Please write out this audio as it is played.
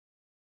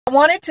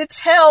wanted to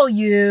tell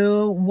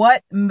you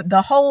what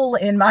the hole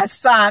in my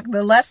sock,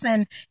 the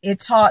lesson it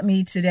taught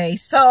me today.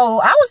 So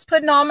I was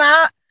putting on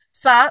my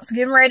socks,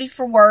 getting ready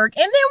for work,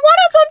 and then one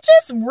of them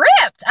just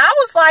ripped. I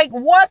was like,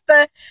 what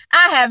the?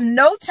 I have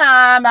no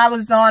time. I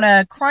was on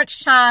a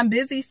crunch time,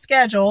 busy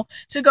schedule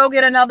to go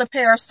get another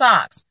pair of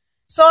socks.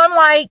 So I'm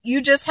like,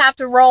 you just have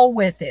to roll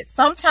with it.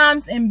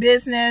 Sometimes in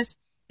business,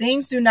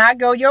 things do not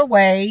go your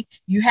way.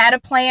 You had a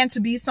plan to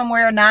be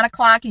somewhere at 9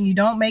 o'clock and you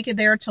don't make it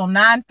there till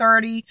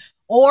 9:30,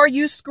 or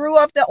you screw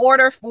up the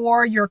order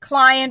for your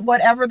client,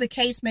 whatever the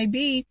case may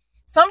be.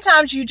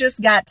 Sometimes you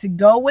just got to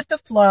go with the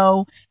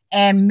flow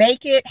and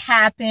make it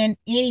happen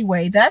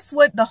anyway. That's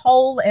what the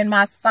hole in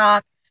my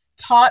sock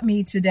taught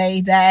me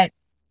today, that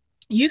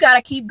you got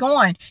to keep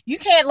going. You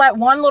can't let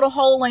one little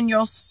hole in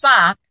your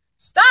sock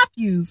stop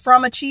you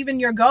from achieving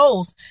your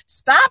goals,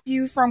 stop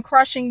you from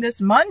crushing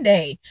this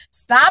Monday,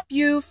 stop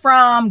you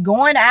from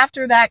going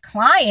after that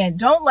client.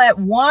 Don't let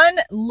one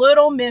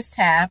little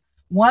mishap,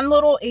 one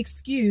little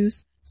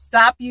excuse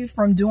stop you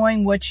from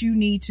doing what you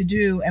need to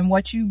do and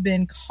what you've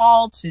been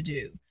called to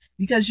do,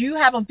 because you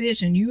have a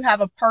vision, you have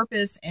a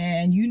purpose,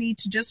 and you need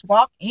to just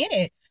walk in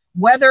it.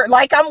 Whether,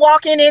 like I'm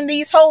walking in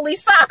these holy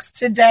socks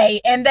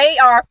today, and they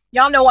are,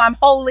 y'all know I'm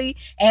holy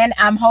and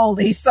I'm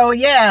holy. So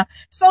yeah,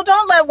 so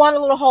don't let one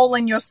little hole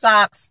in your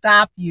sock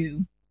stop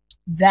you.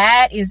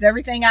 That is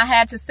everything I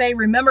had to say.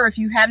 Remember, if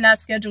you have not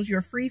scheduled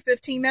your free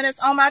 15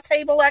 minutes on my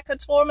table at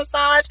Couture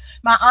Massage,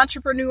 my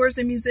entrepreneurs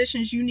and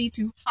musicians, you need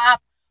to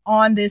hop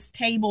on this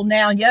table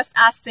now. Yes,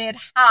 I said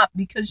hop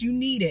because you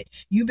need it.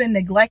 You've been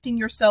neglecting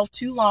yourself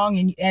too long,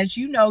 and as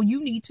you know,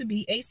 you need to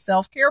be a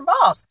self-care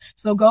boss.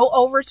 So go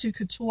over to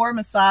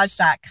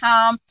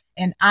couturemassage.com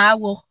and I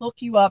will hook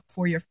you up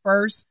for your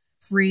first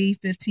free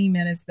 15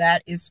 minutes.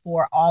 That is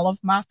for all of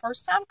my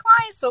first-time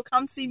clients. So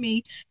come see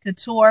me,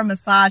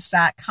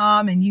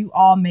 couturemassage.com, and you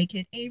all make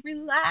it a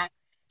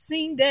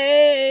relaxing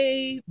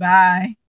day. Bye.